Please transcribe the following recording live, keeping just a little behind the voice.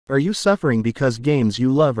Are you suffering because games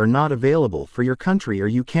you love are not available for your country, or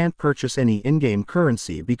you can't purchase any in-game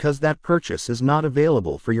currency because that purchase is not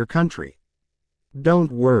available for your country?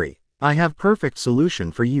 Don't worry, I have perfect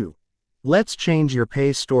solution for you. Let's change your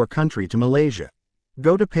Pay Store country to Malaysia.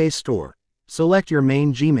 Go to Pay Store. Select your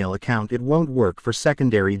main Gmail account. It won't work for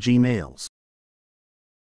secondary Gmails.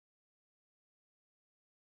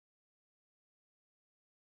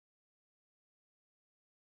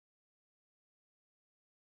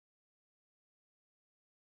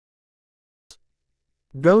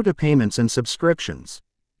 Go to Payments and Subscriptions.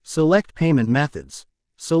 Select Payment Methods.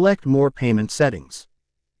 Select More Payment Settings.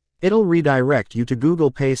 It'll redirect you to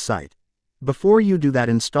Google Pay site. Before you do that,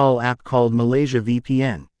 install app called Malaysia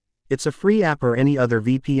VPN. It's a free app or any other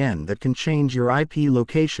VPN that can change your IP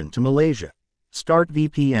location to Malaysia. Start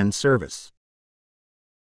VPN service.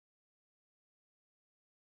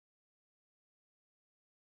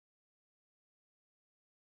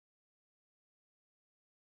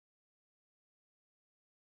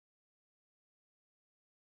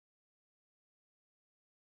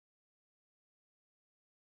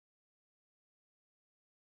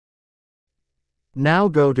 Now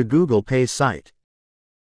go to Google Pay site.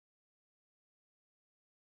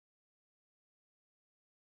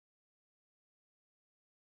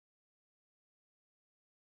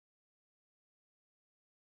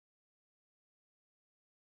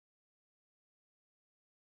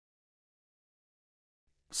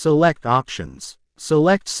 Select Options.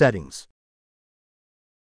 Select Settings.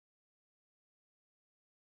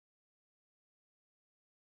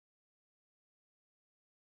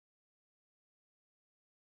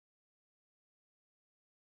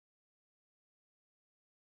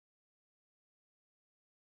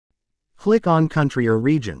 Click on Country or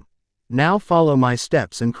Region. Now follow my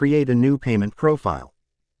steps and create a new payment profile.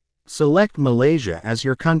 Select Malaysia as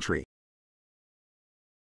your country.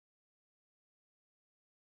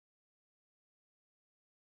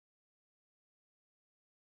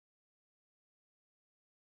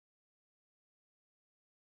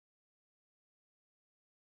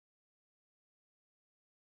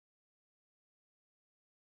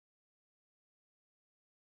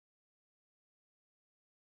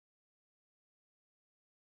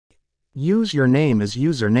 Use your name as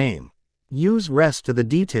username. Use rest to the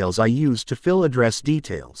details I used to fill address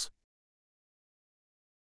details.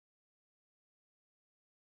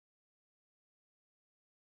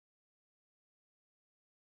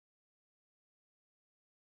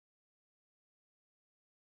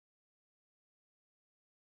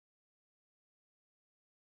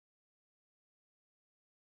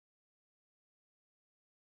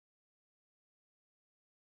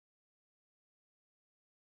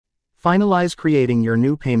 Finalize creating your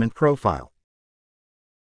new payment profile.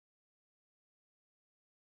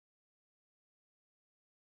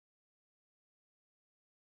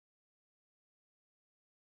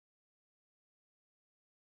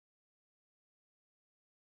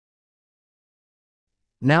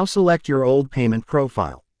 Now select your old payment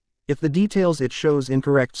profile. If the details it shows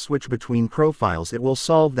incorrect, switch between profiles. It will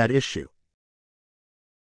solve that issue.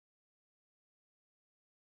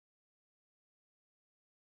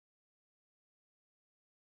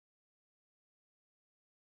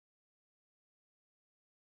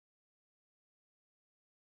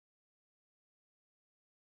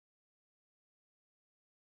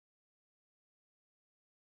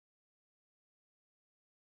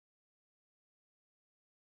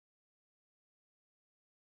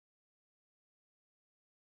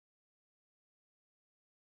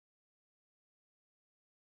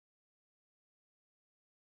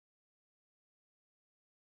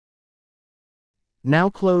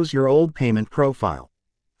 Now close your old payment profile.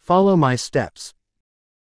 Follow my steps.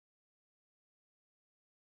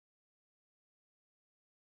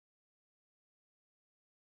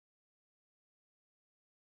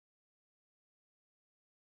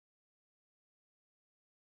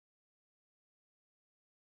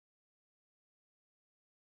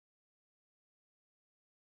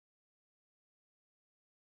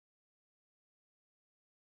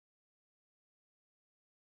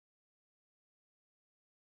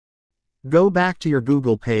 Go back to your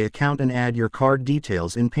Google Pay account and add your card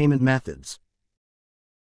details in Payment Methods.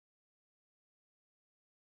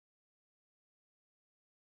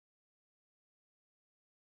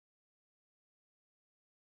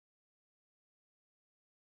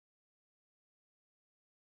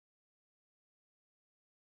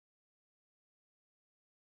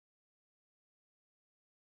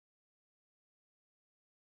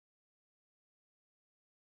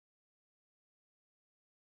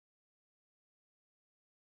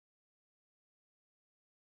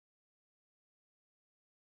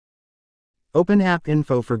 Open App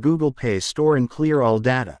Info for Google Play Store and clear all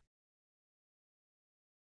data.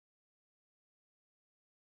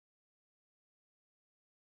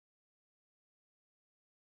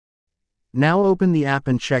 Now open the app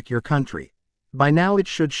and check your country. By now it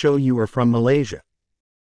should show you are from Malaysia.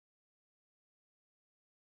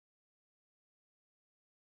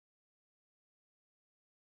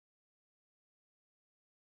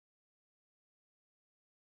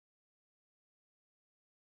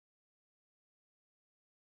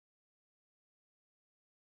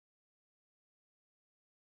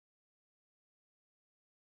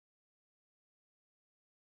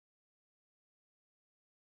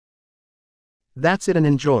 That's it and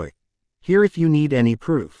enjoy. Here if you need any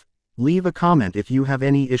proof. Leave a comment if you have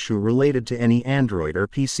any issue related to any Android or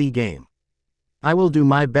PC game. I will do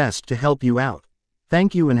my best to help you out.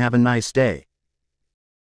 Thank you and have a nice day.